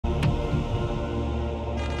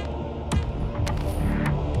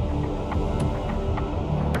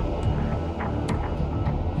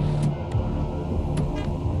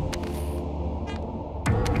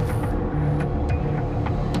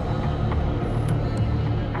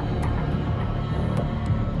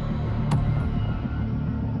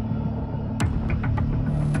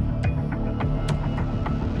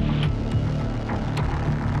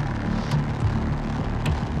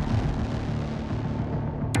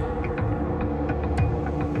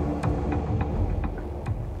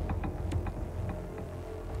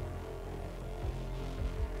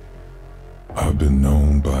been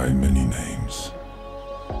known by many names.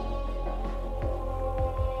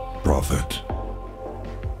 Prophet,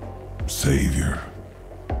 savior,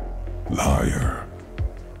 liar,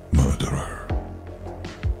 murderer.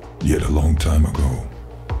 Yet a long time ago,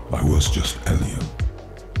 I was just Elliot.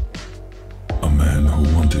 A man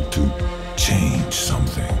who wanted to change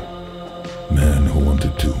something. Man who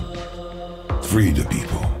wanted to free the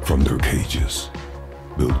people from their cages,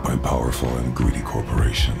 built by powerful and greedy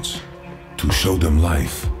corporations, to show them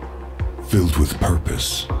life filled with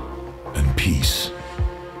purpose and peace.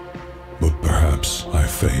 But perhaps I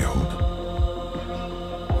failed.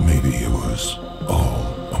 Maybe it was all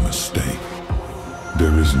a mistake.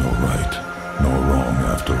 There is no right nor wrong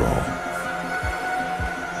after all.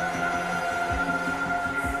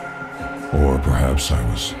 Or perhaps I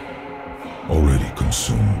was already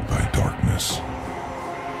consumed by darkness.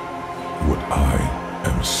 What I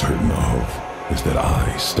am certain of is that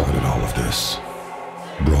I started all of this,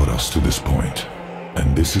 brought us to this point,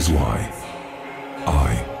 and this is why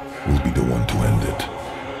I will be the one to end it.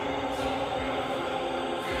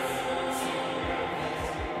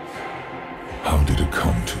 How did it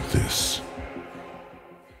come to this?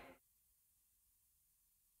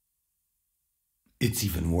 It's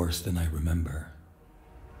even worse than I remember.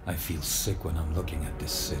 I feel sick when I'm looking at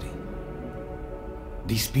this city.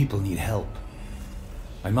 These people need help.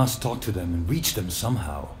 I must talk to them and reach them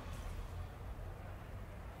somehow.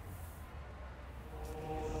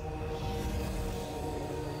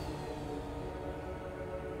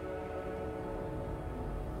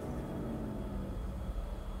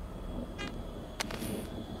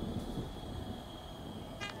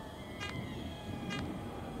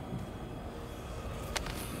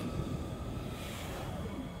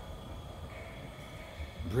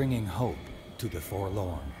 Bringing hope to the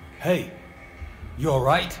forlorn. Hey, you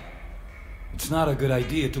alright? It's not a good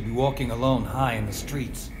idea to be walking alone high in the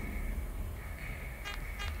streets.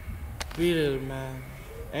 Beat it, man.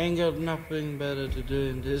 Ain't got nothing better to do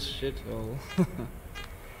in this shithole.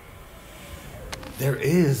 There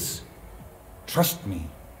is. Trust me.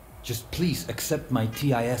 Just please accept my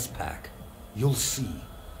TIS pack. You'll see.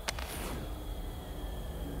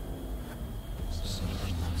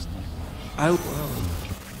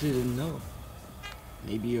 Didn't know.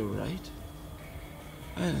 Maybe you're right.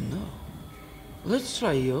 I don't know. Let's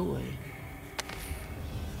try your way.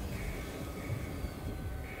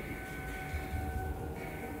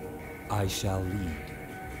 I shall lead.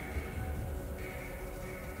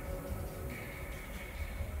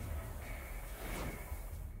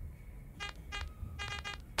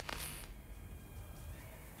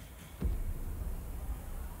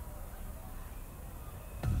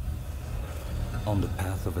 On the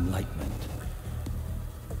path of enlightenment.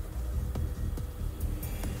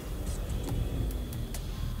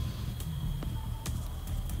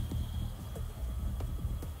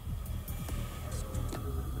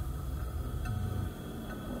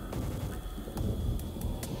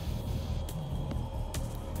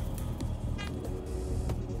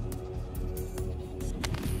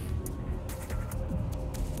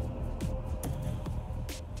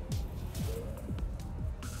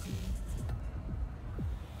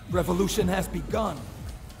 Revolution has begun.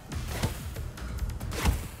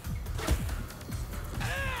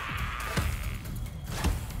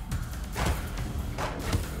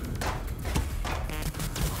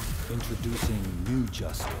 Introducing new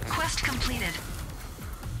justice. Quest completed.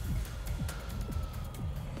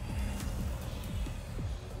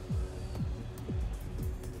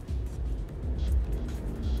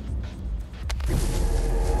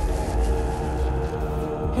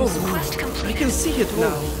 Quest completed. I can see it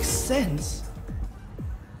now. Makes sense.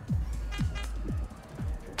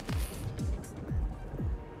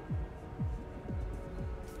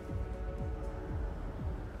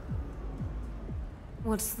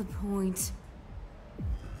 What's the point?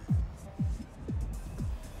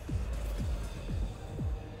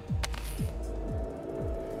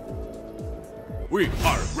 We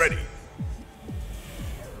are ready.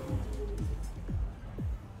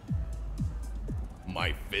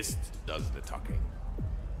 My fist does the talking.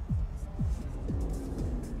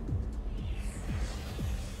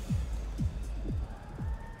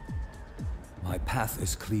 My path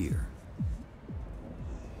is clear.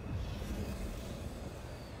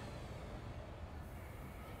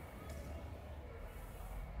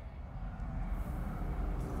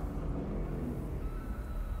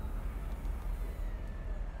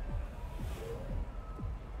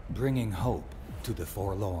 Bringing hope to the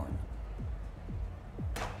forlorn.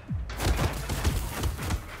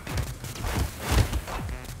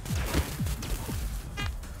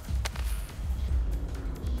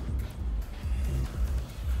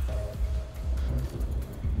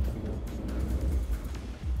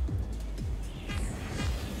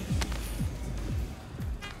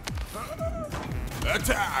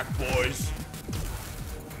 Attack, boys!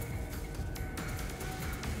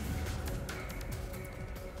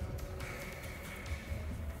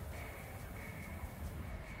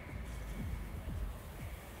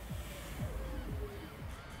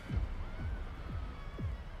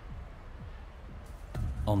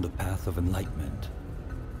 On the path of enlightenment.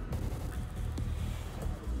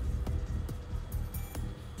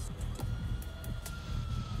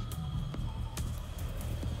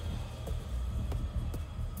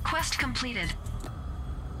 Quest completed.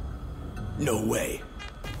 No way.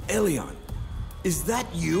 Elion, is that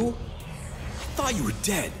you? I thought you were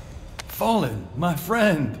dead. Fallen, my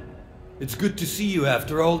friend. It's good to see you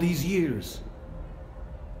after all these years.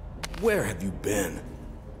 Where have you been?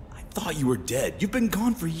 I thought you were dead. You've been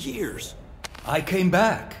gone for years. I came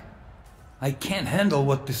back. I can't handle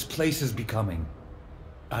what this place is becoming.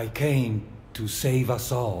 I came to save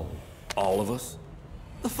us all. All of us?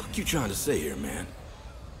 The fuck you trying to say here, man?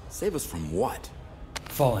 Save us from what?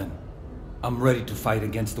 Fallen, I'm ready to fight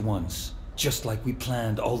against the ones, just like we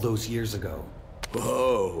planned all those years ago.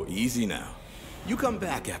 Whoa, easy now. You come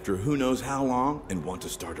back after who knows how long and want to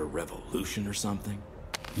start a revolution or something?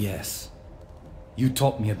 Yes. You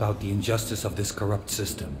taught me about the injustice of this corrupt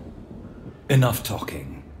system. Enough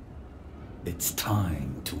talking. It's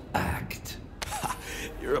time to act.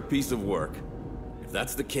 You're a piece of work. If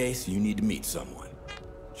that's the case, you need to meet someone.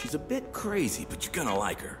 She's a bit crazy, but you're gonna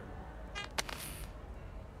like her.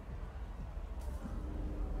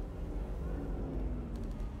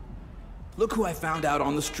 Look who I found out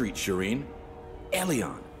on the street, Shireen.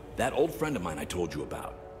 Elion, that old friend of mine I told you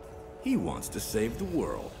about. He wants to save the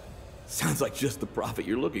world. Sounds like just the prophet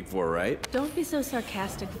you're looking for, right? Don't be so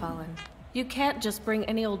sarcastic, Fallen. You can't just bring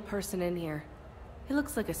any old person in here. He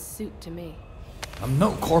looks like a suit to me. I'm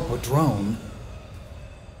no corporate drone.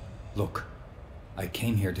 Look, I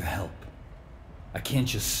came here to help. I can't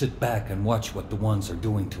just sit back and watch what the ones are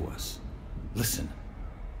doing to us. Listen,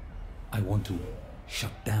 I want to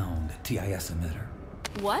shut down the TIS emitter.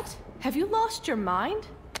 What? Have you lost your mind?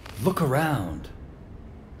 Look around.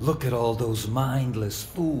 Look at all those mindless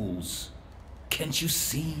fools. Can't you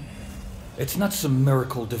see? It's not some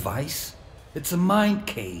miracle device. It's a mind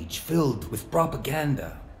cage filled with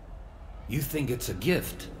propaganda. You think it's a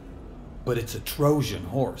gift, but it's a Trojan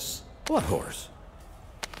horse. What horse?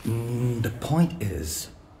 The point is,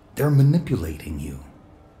 they're manipulating you.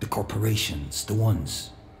 The corporations, the ones.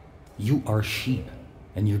 You are sheep,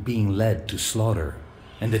 and you're being led to slaughter.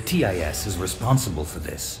 And the TIS is responsible for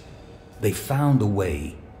this. They found a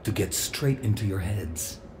way to get straight into your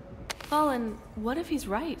heads. Fallen, what if he's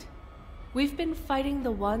right? We've been fighting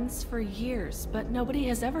the ones for years, but nobody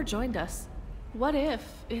has ever joined us. What if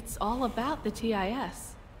it's all about the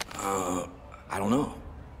TIS? I don't know.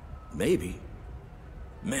 Maybe.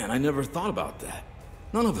 Man, I never thought about that.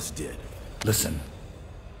 None of us did. Listen,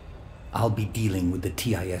 I'll be dealing with the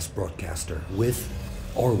TIS broadcaster, with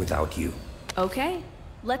or without you. Okay,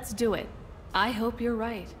 let's do it. I hope you're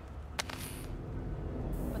right.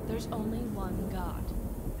 But there's only one God.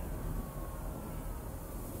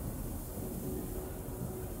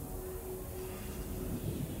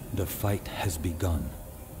 The fight has begun.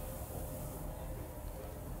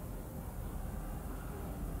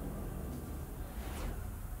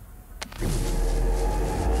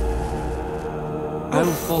 I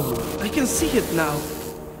will follow. I can see it now.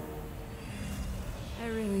 I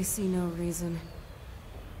really see no reason.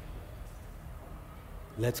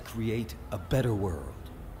 Let's create a better world.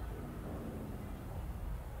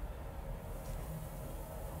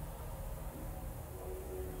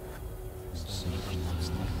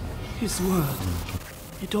 His word.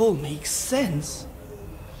 It all makes sense.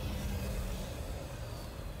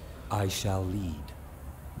 I shall lead.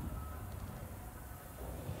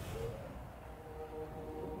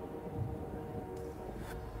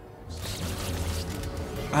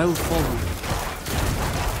 I will follow.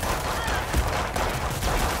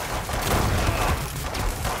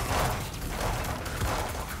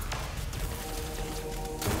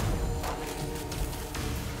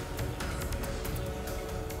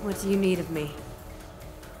 What do you need of me?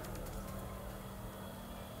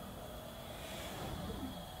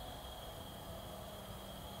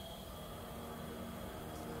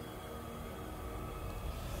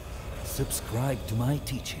 Subscribe to my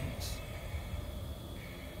teachings.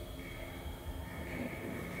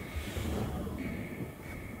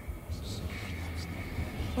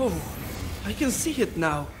 Oh, I can see it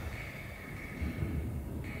now.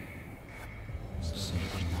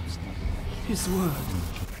 His word.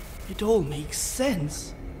 It all makes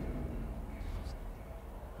sense.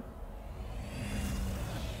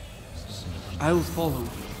 I will follow.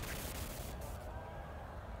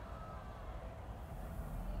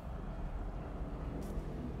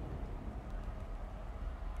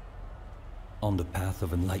 On the path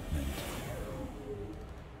of enlightenment.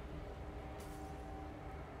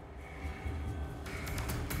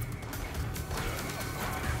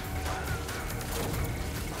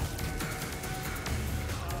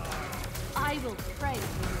 I will pray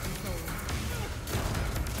for your soul.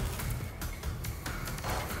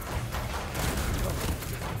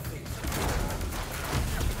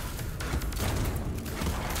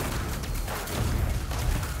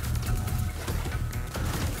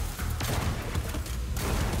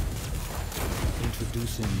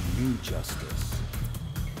 Introducing new justice.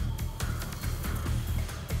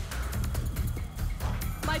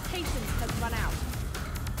 My patience has run out.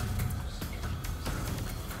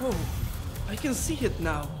 Oh, I can see it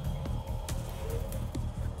now.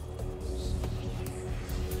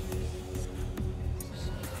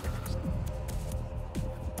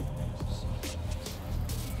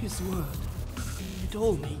 His word. It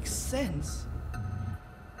all makes sense.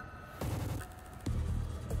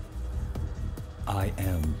 I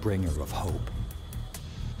am bringer of hope.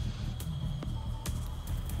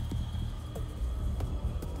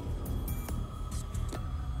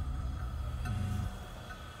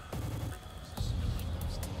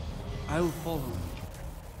 I will follow.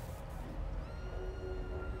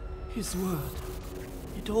 His word.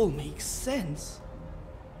 It all makes sense.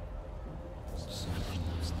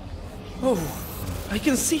 Oh, I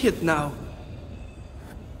can see it now.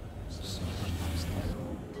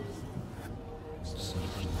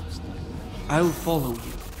 I will follow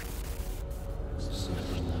you.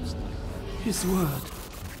 His word.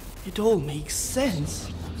 It all makes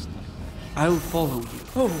sense. I will follow you.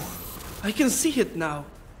 Oh, I can see it now.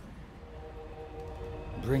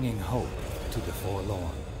 Bringing hope to the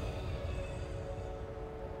forlorn.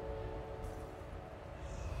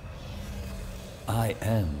 I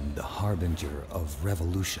am the harbinger of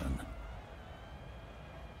revolution.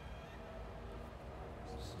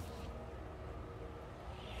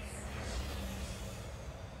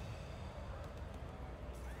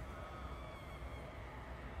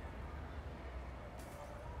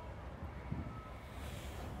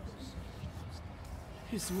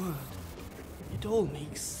 His word. It all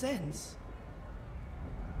makes sense.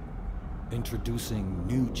 Introducing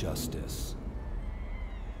new justice.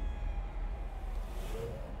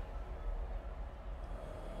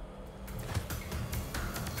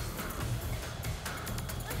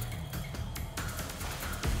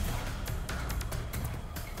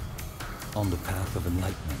 On the path of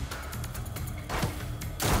enlightenment.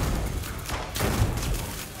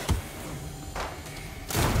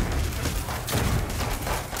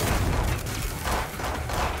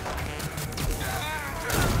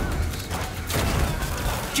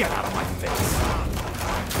 Get out of my face!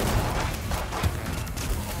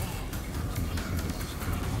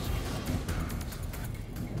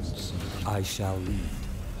 I shall lead.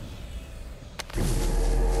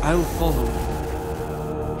 I will follow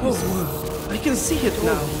you. His word. I can see it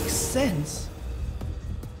now. Makes sense.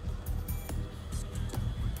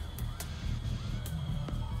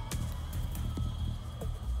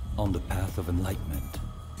 On the path of enlightenment.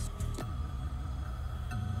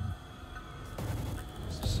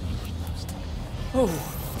 Oh,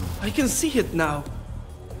 I can see it now.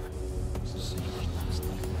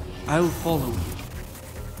 I will follow you.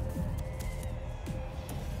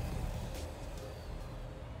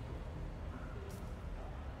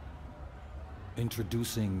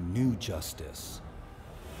 Introducing new justice.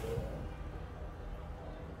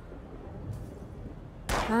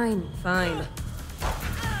 Fine, fine.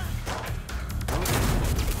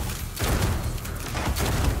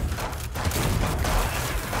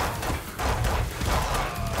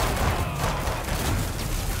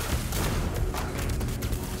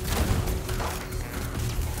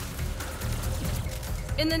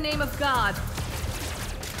 In the name of God.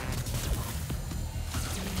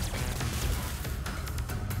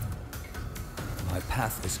 My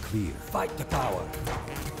path is clear. Fight the power.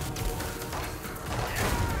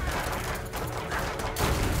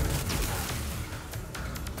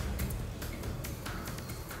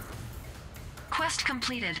 Quest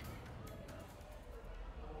completed.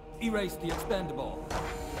 Erase the expendable.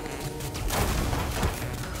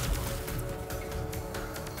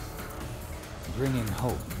 Bringing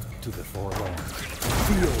hope to the forlorn.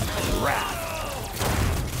 Feel the wrath.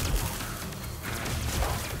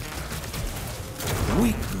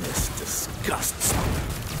 Weakness disgusts me.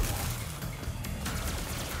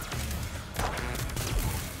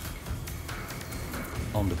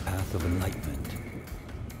 On the path of enlightenment.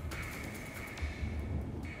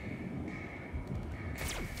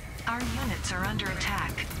 Our units are under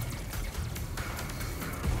attack.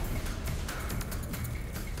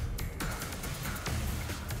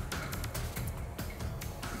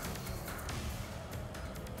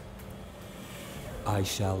 I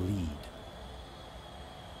shall lead.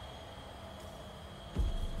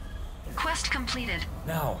 Quest completed.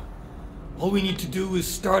 Now, all we need to do is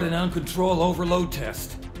start an uncontrolled overload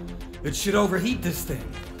test. It should overheat this thing.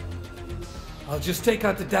 I'll just take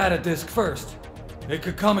out the data disk first. It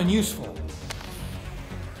could come in useful.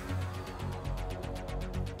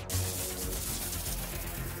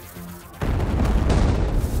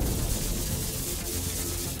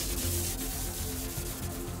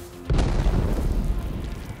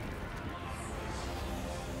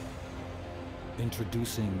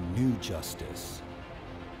 Introducing new justice.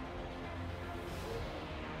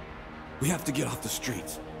 We have to get off the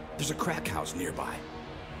streets. There's a crack house nearby.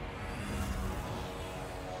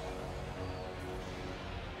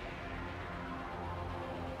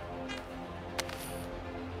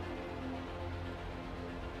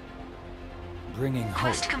 Bringing hope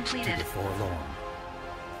Quest to completed. the forlorn.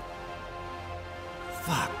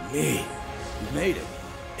 Fuck me. We made it.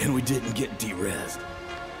 And we didn't get de-rezzed.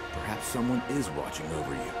 Perhaps someone is watching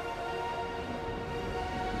over you.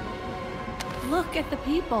 Look at the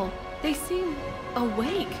people. They seem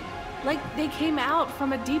awake. Like they came out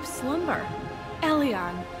from a deep slumber.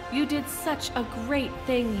 Elion, you did such a great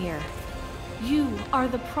thing here. You are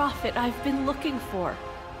the prophet I've been looking for.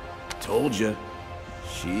 Told you.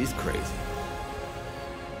 She's crazy.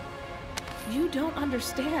 You don't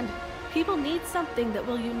understand. People need something that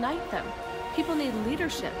will unite them. People need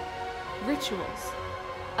leadership, rituals,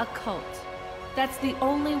 a cult. That's the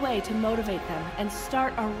only way to motivate them and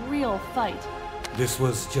start a real fight. This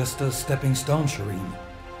was just a stepping stone, Shireen.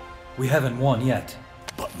 We haven't won yet.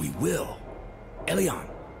 But we will. Elion,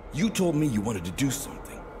 you told me you wanted to do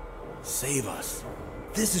something. Save us.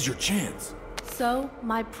 This is your chance. So,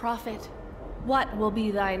 my prophet, what will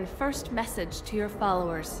be thine first message to your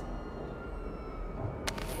followers?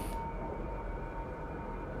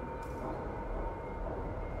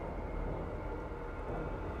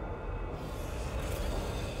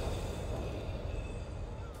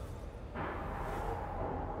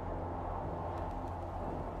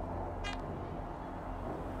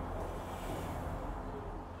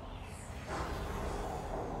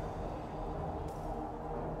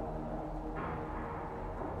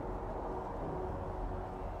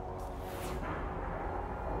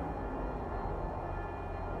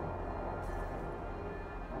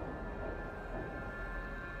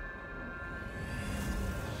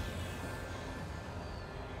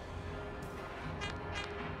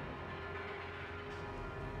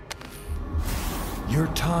 Your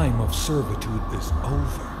time of servitude is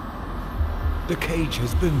over. The cage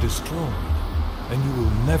has been destroyed, and you will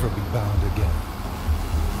never be bound again.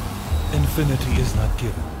 Infinity is not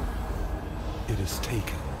given. It is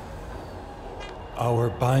taken. Our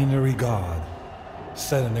binary God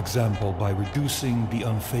set an example by reducing the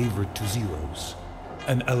unfavored to zeros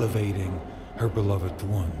and elevating her beloved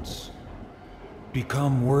ones.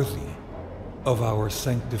 Become worthy of our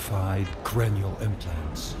sanctified cranial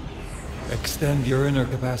implants. Extend your inner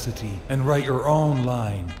capacity and write your own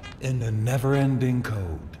line in the never-ending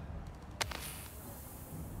code.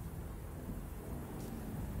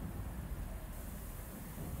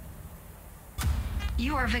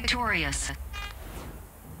 You are victorious.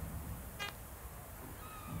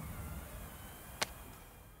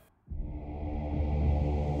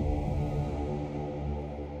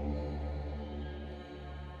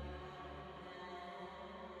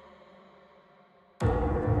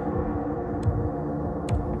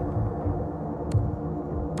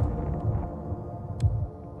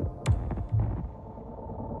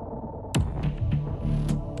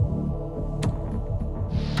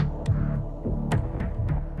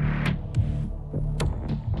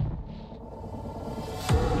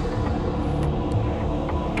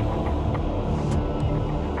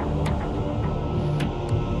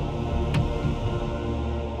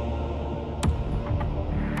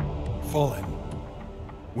 Fallen,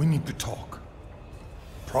 we need to talk.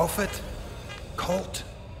 Prophet? Cult?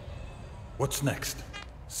 What's next?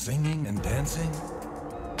 Singing and dancing?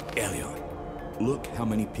 Elion, look how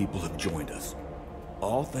many people have joined us.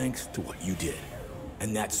 All thanks to what you did.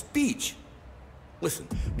 And that speech! Listen,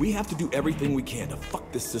 we have to do everything we can to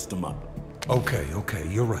fuck this system up. Okay,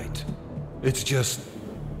 you're right. It's just...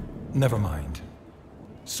 never mind.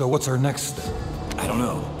 So what's our next step? I don't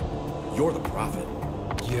know. You're the prophet.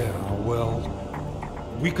 Yeah, well...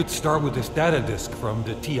 we could start with this data disk from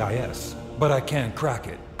the TIS, but I can't crack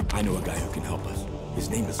it. I know a guy who can help us. His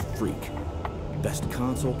name is Freak. Best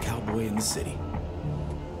console cowboy in the city.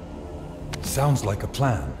 Sounds like a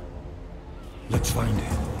plan. Let's find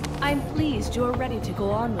him. I'm pleased you're ready to go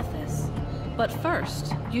on with this. But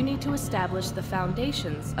first, you need to establish the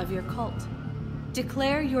foundations of your cult.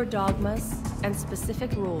 Declare your dogmas and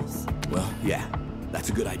specific rules. Well, yeah, that's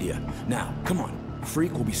a good idea. Now, come on.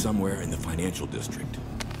 Freak will be somewhere in the financial district.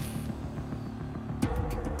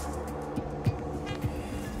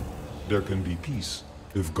 There can be peace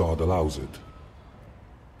if God allows it.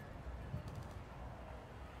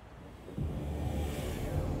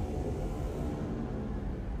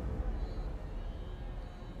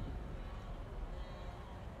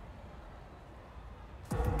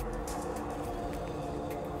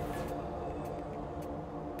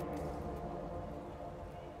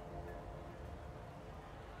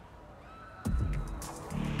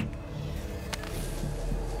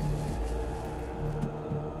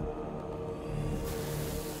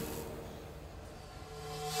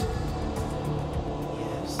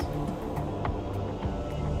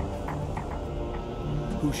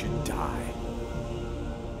 Who should die?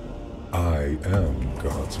 I am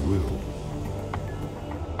God's will.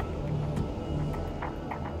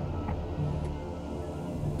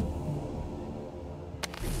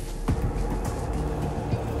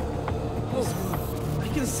 Oh, I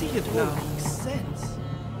can see it now. Makes sense.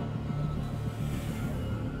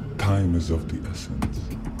 Time is of the essence.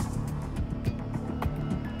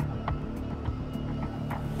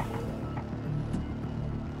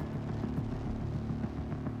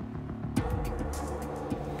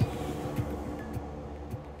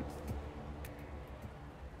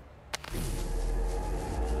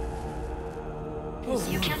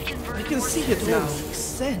 You can't convert I can more see it now. citizens. Makes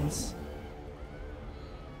sense.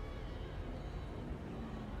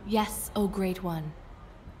 Yes, O Great One.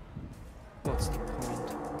 What's the point?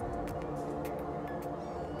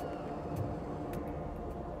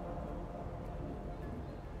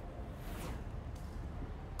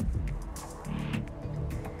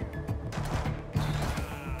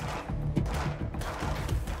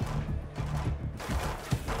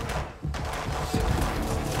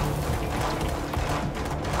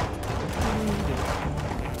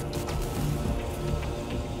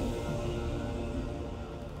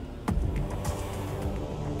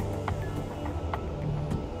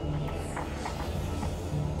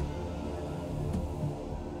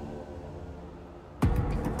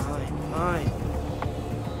 Fine.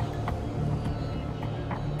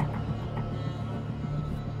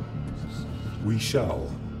 We shall.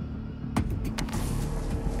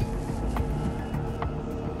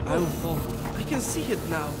 I will follow. I can see it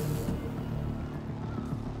now.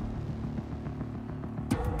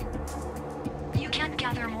 You can't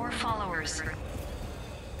gather more followers.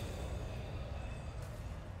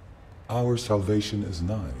 Our salvation is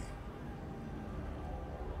nigh.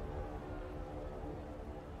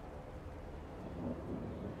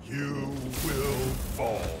 You will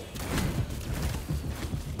fall.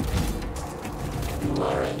 You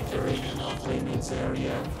are entering an off-limits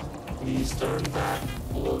area. Please turn back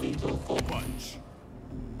a little Much.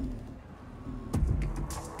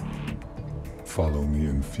 Follow me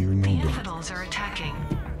and fear no The dark. infidels are attacking.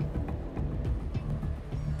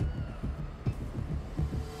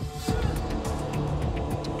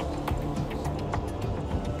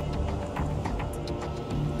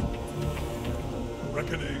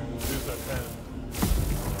 Reckoning is at hand.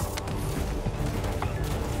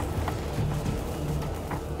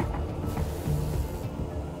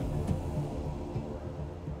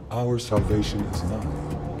 Our salvation is nigh.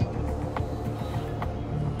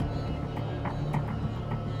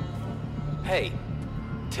 Hey,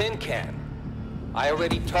 Tin Can. I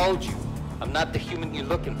already told you, I'm not the human you're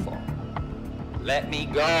looking for. Let me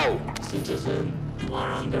go. Citizen, you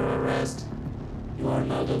are under arrest. You are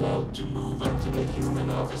not allowed to move until a human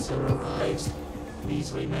officer arrives.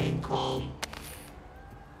 Please remain calm.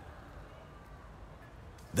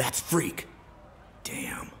 That's Freak.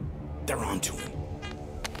 Damn. They're onto him.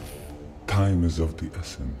 Time is of the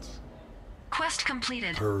essence. Quest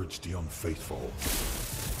completed. Purge the unfaithful.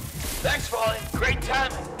 Thanks, Fallen. Great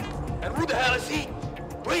timing. And who the hell is he?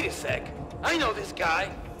 Wait a sec. I know this guy.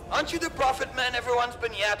 Aren't you the prophet man everyone's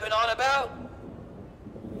been yapping on about?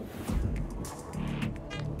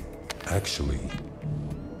 Actually,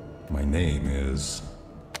 my name is...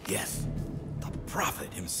 Yes, the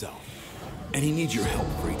Prophet himself. And he needs your help,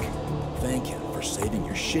 Freak. Thank him for saving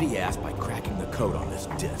your shitty ass by cracking the code on this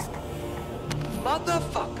disk.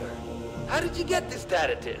 Motherfucker. How did you get this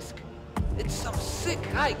data disk? It's some sick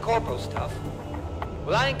high corpo stuff.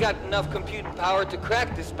 Well, I ain't got enough computing power to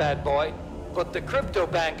crack this bad boy, but the crypto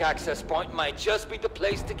bank access point might just be the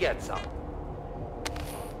place to get some.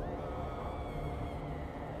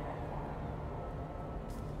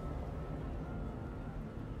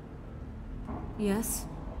 Yes?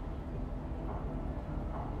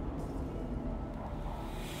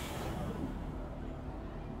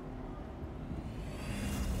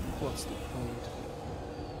 what's the point?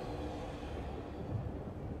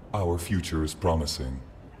 Our future is promising.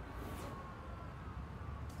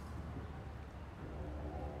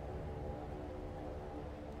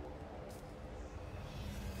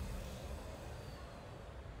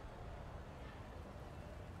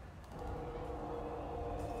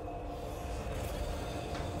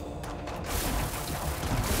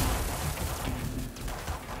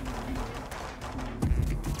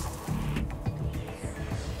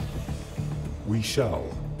 We shall.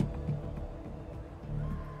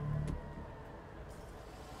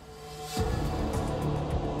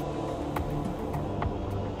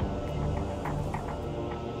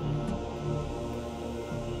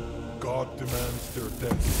 God demands their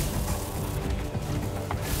death.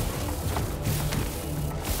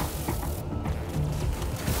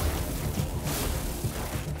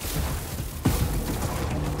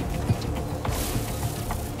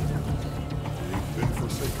 They've been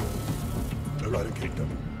forsaken. Eradicate them.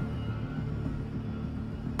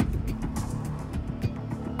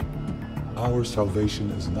 Our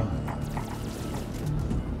salvation is nigh.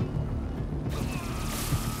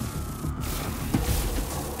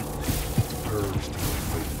 Purged and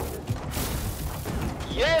faithful.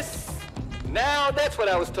 Yes! Now that's what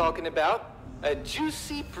I was talking about. A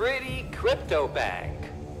juicy, pretty crypto bag.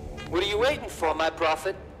 What are you waiting for, my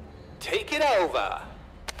prophet? Take it over.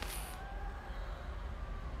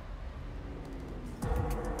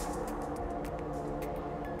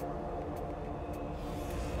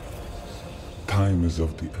 Time is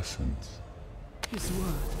of the essence. His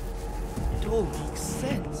word. It all makes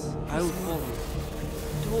sense. I'll follow.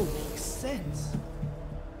 It all makes sense.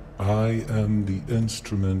 I am the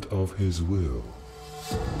instrument of his will.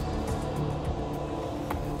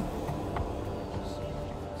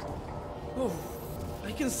 Oh,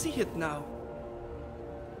 I can see it now.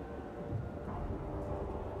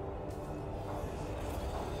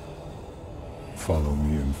 Follow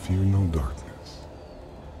me and fear no darkness.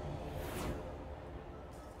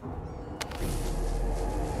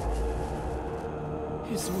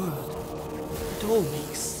 His word. It all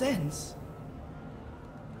makes sense.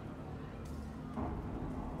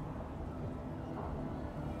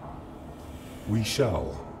 We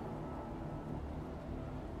shall.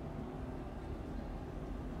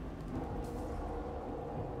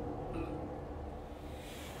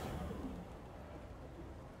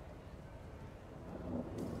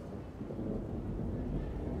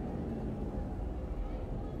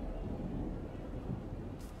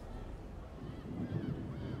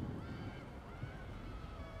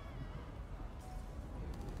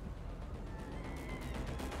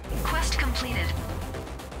 Quest completed.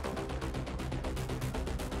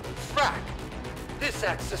 Frack! This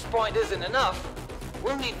access point isn't enough.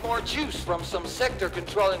 We'll need more juice from some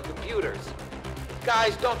sector-controlling computers.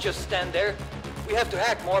 Guys, don't just stand there. We have to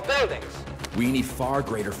hack more buildings. We need far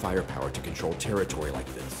greater firepower to control territory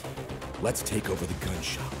like this. Let's take over the gun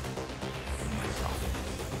shop. My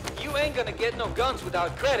prophet. You ain't gonna get no guns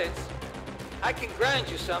without credits. I can grind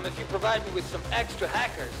you some if you provide me with some extra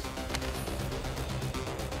hackers.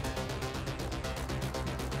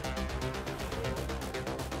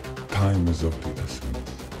 Time is of the essence.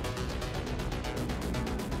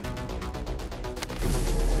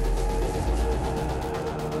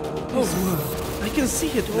 His word. I can see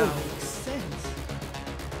it now. Makes sense.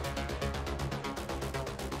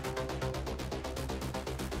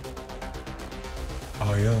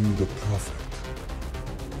 I am the prophet.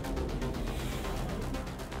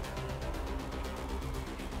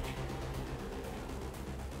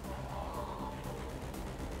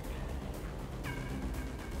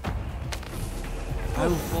 I'll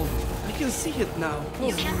follow. I can see it now.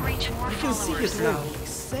 You can reach more I can see followers. it now. Makes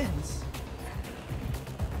sense.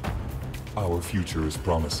 Our future is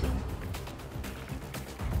promising.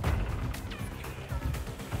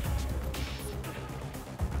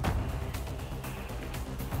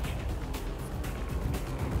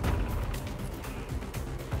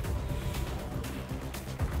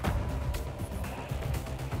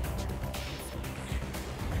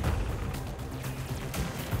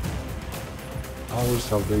 Our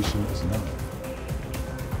salvation is nigh.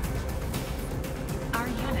 Our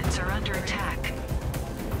units are under attack.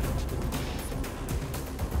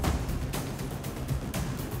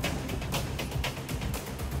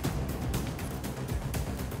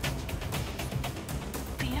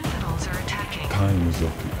 The infidels are attacking. Time is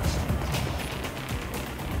of the essence.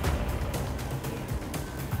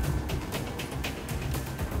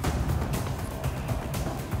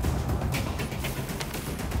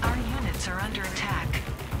 Our units are under attack.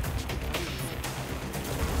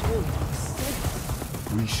 It all makes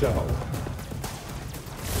sense. We shall.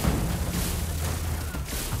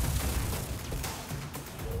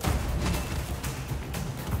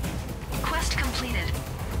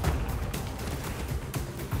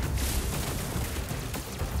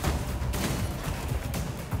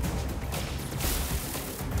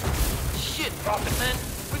 Prophet Man.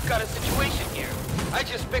 We've got a situation here. I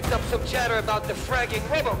just picked up some chatter about the fragging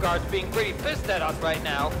robo-guards being pretty pissed at us right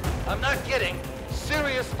now. I'm not kidding.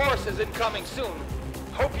 Serious forces incoming soon.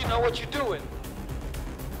 Hope you know what you're doing.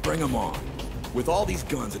 Bring them on. With all these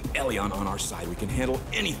guns and Elion on our side, we can handle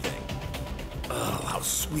anything. Oh, how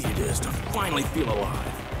sweet it is to finally feel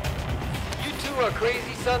alive. You two are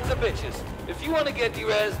crazy sons of bitches. If you want to get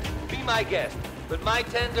de-rezzed, be my guest. But my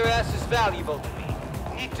tender ass is valuable to me.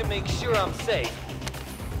 Need to make sure I'm safe.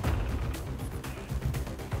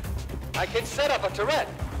 I can set up a turret,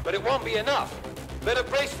 but it won't be enough. Better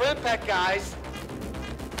brace for impact, guys.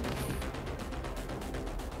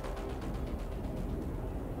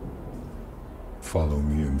 Follow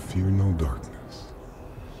me and fear no darkness.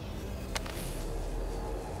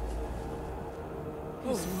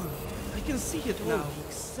 Oh, I can see it now.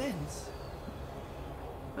 Makes sense.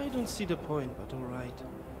 I don't see the point, but alright.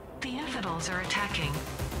 The infidels are attacking.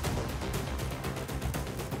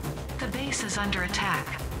 The base is under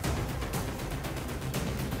attack.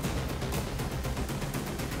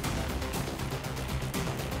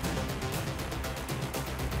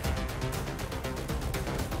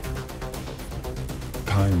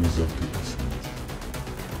 Time is of the essence.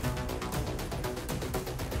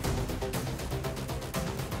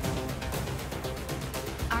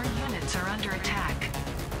 Our units are under attack.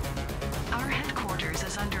 Our headquarters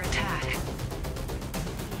is under attack.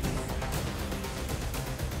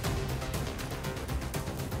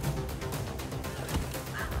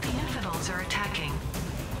 The infidels are attacking.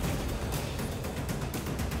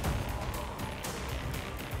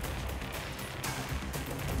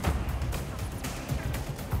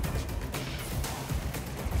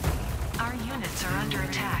 Our units are under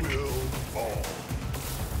attack.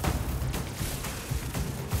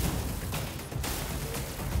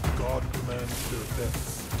 God commands their deaths.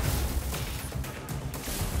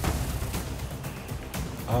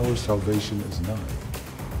 Our salvation is nigh.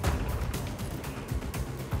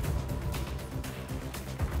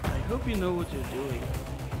 I hope you know what you're doing.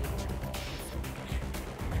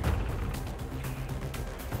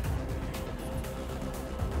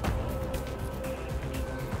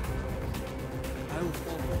 I will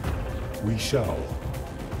follow. We shall.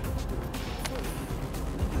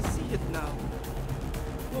 I can see it now.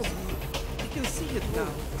 I can see it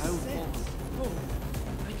now. I will follow.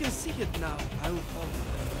 I can see it now. I will follow.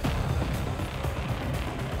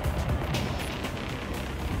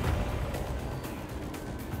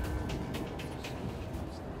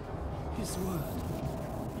 His word.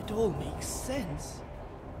 It all makes sense.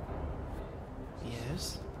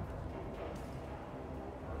 Yes?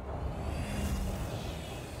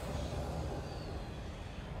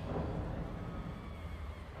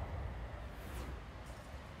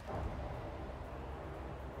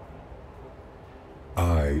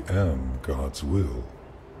 I am God's will.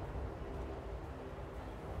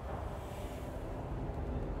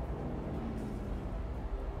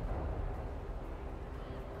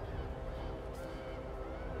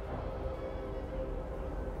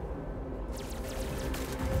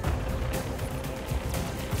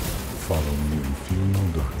 Follow me and fear no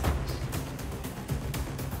darkness.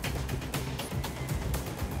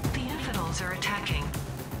 The infidels are attacking.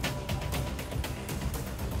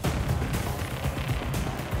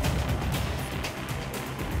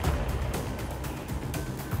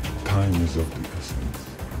 Time is of the essence.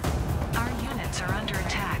 Our units are under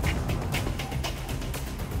attack.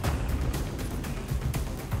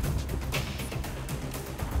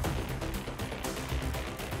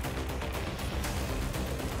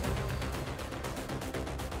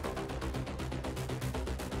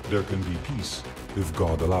 There can be peace if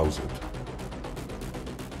God allows it.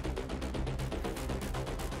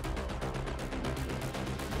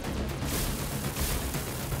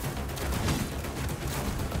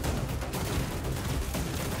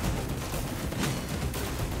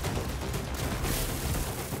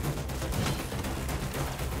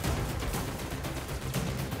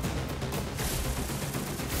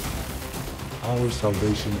 Our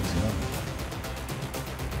salvation is nigh.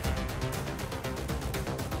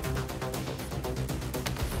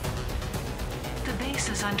 The base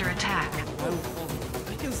is under attack. I will follow.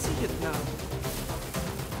 I can see it now.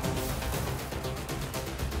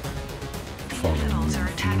 The Follow me infidels are and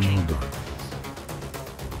fear no attacking. darkness.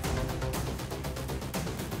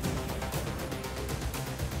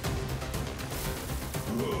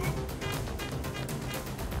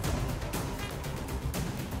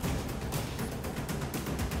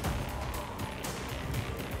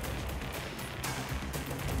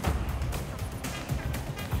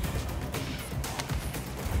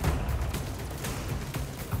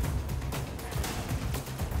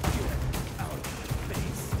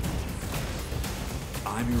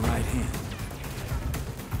 your right hand.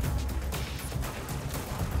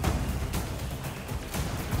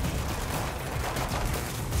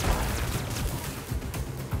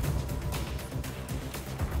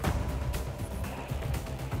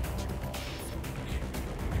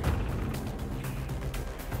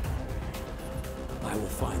 I will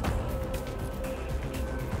find them.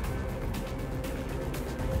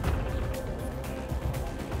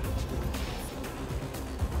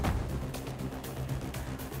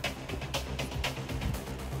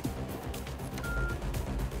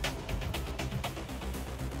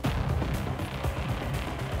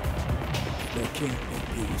 There can't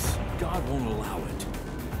be peace. God won't allow it.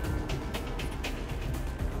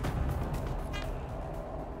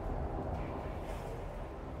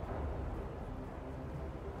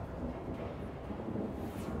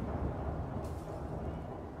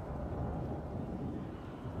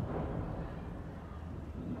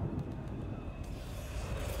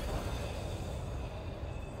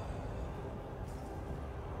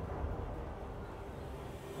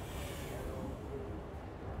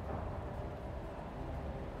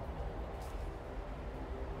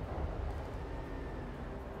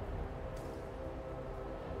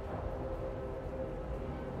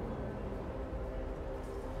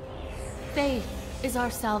 Faith is our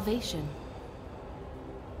salvation.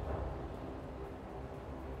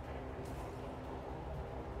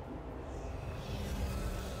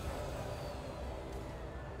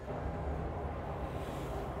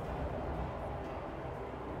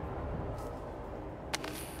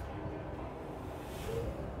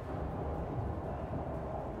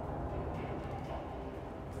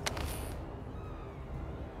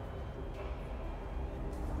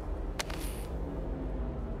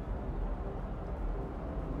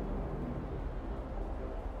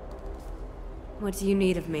 What do you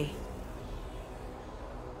need of me?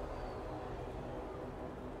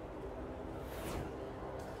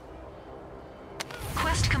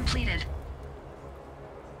 Quest completed.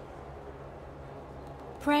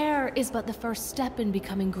 Prayer is but the first step in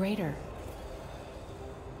becoming greater.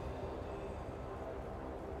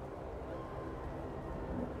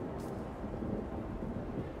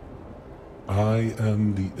 I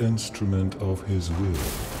am the instrument of his will.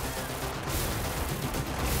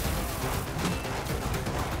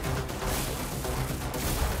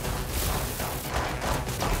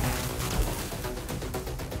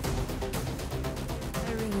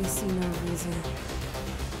 I really see no reason.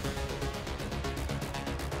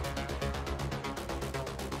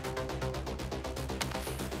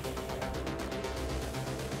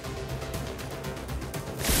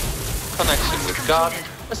 Connection with God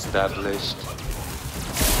established.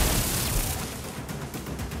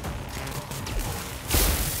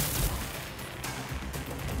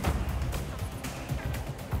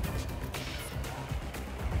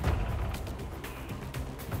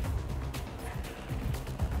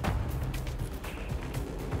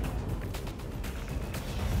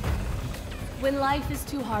 When life is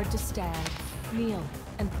too hard to stand, kneel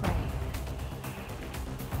and pray.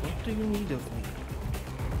 What do you need of me?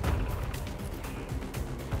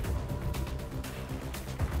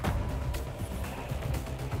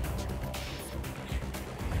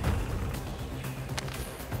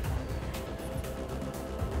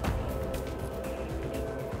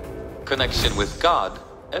 Connection with God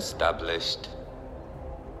established.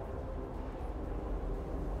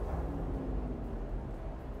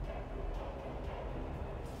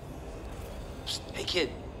 Psst, hey kid,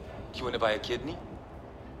 you wanna buy a kidney?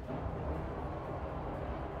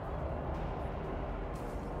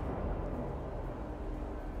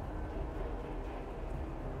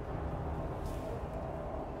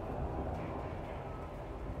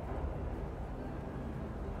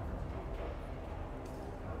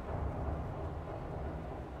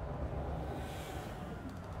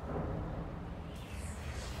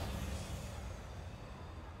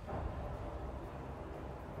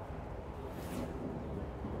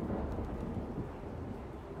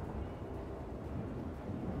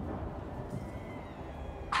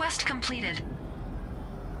 Quest completed.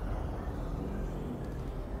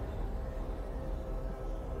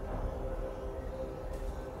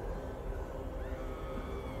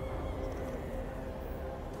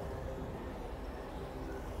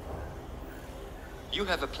 You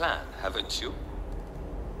have a plan, haven't you?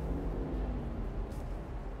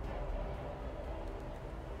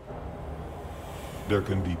 There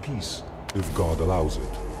can be peace if God allows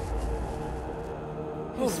it.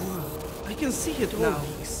 His world. I can see it now.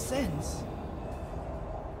 Makes sense.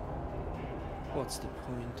 What's the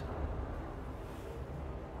point?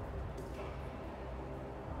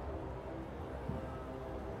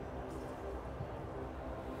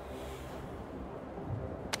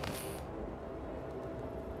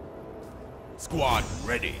 Squad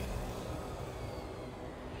ready.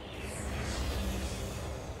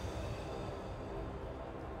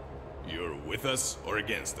 You're with us or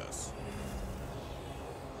against us?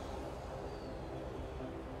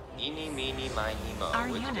 Eeny, meeny, miny, mo. Our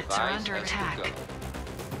Which units are device under has to attack. go?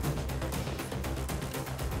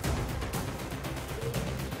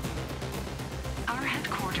 Our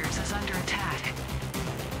headquarters is under attack.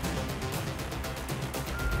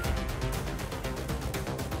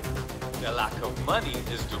 The lack of money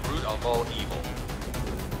is the root of all evil.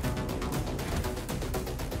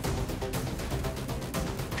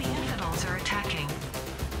 The infidels are attacking.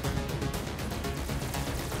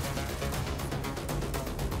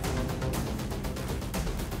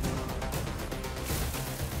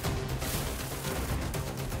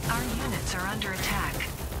 Our units are under attack.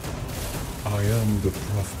 I am the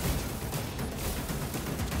prophet.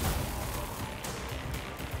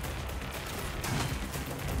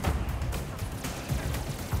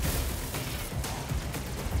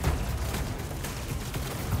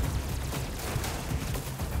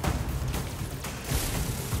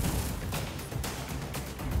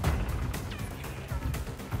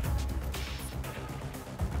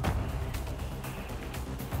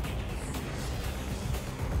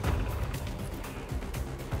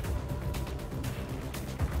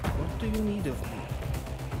 What do you need of me?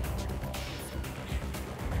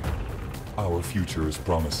 Our future is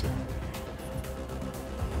promising.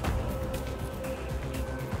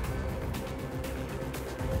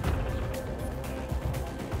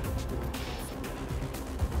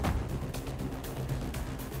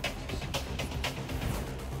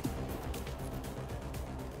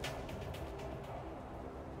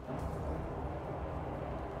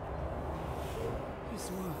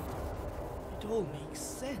 His word. It all makes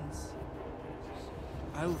sense.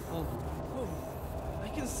 I'll follow. Oh, I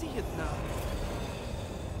can see it now.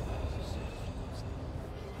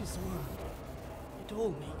 His word. It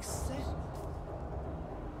all makes sense.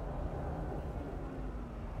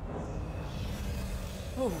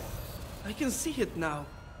 Oh, I can see it now.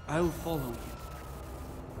 I'll follow you.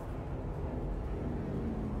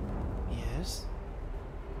 Yes?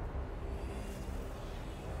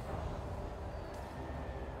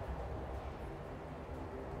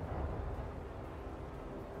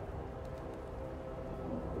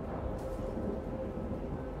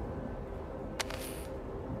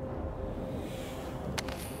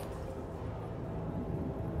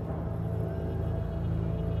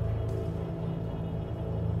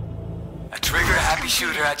 A trigger-happy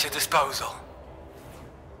shooter at your disposal.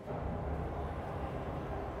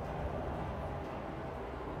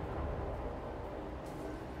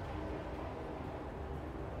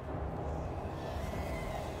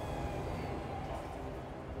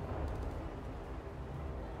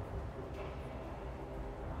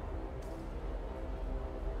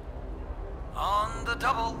 On the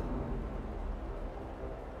double.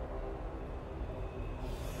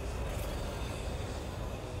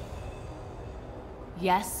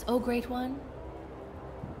 Yes, O Great One?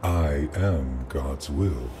 I am God's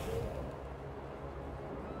will.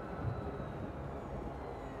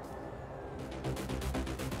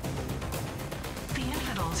 The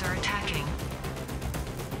infidels are attacking.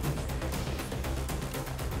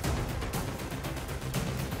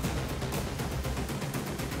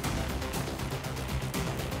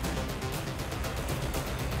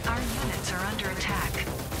 Our units are under attack.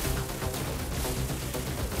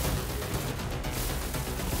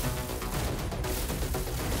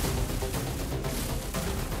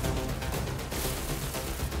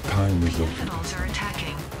 Time is The up. infidels are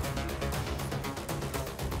attacking.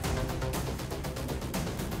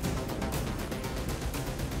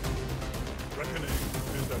 Reckoning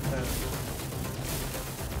is at hand.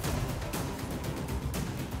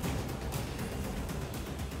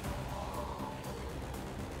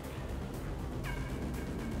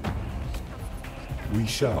 We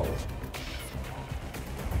shall.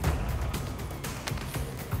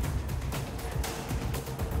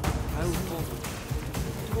 I'll follow.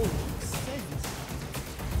 It all makes sense.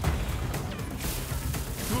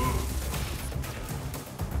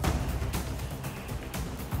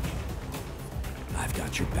 I've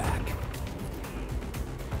got your back.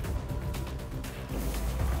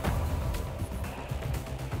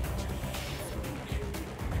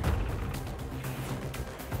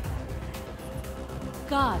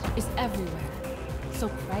 God is everywhere, so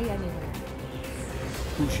pray anywhere.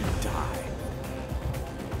 Who should die?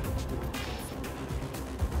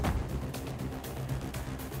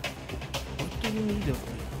 What do you need of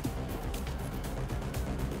me?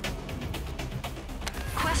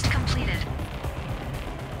 Quest completed.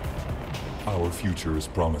 Our future is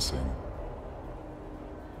promising.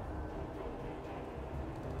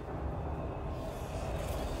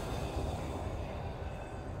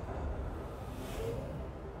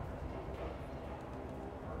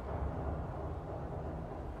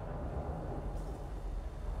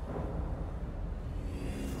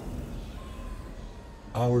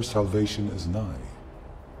 Our salvation is nigh.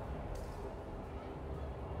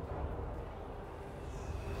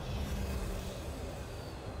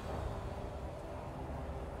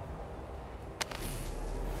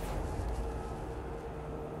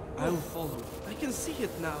 I'll follow. I can see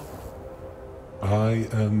it now. I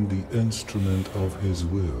am the instrument of his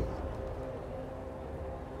will.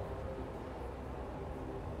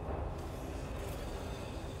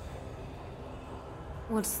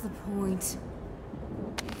 What's the point?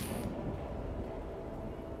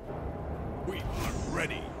 We are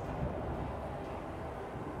ready.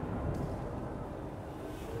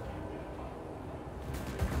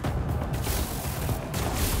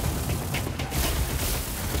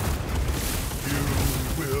 You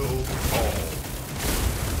will fall.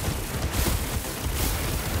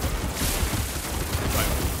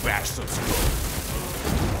 Like bastards go.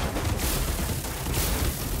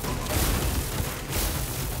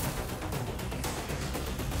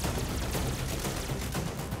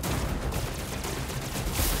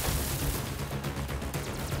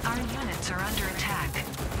 Our units are under attack.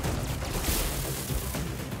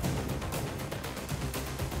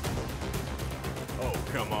 Oh,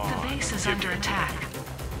 come on. The base is Give under me a attack.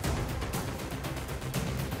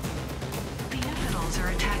 The infidels are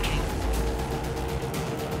attacking.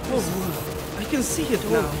 Oh, I can see it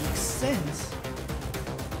now. Makes sense.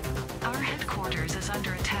 Our headquarters is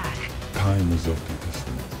under attack. Time is of the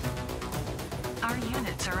essence. Our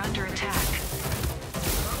units are under attack.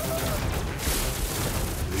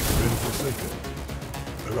 They've been forsaken.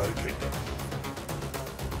 Eradicate them.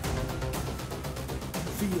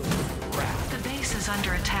 Feel the wrath. The base is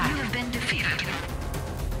under attack. You have been defeated.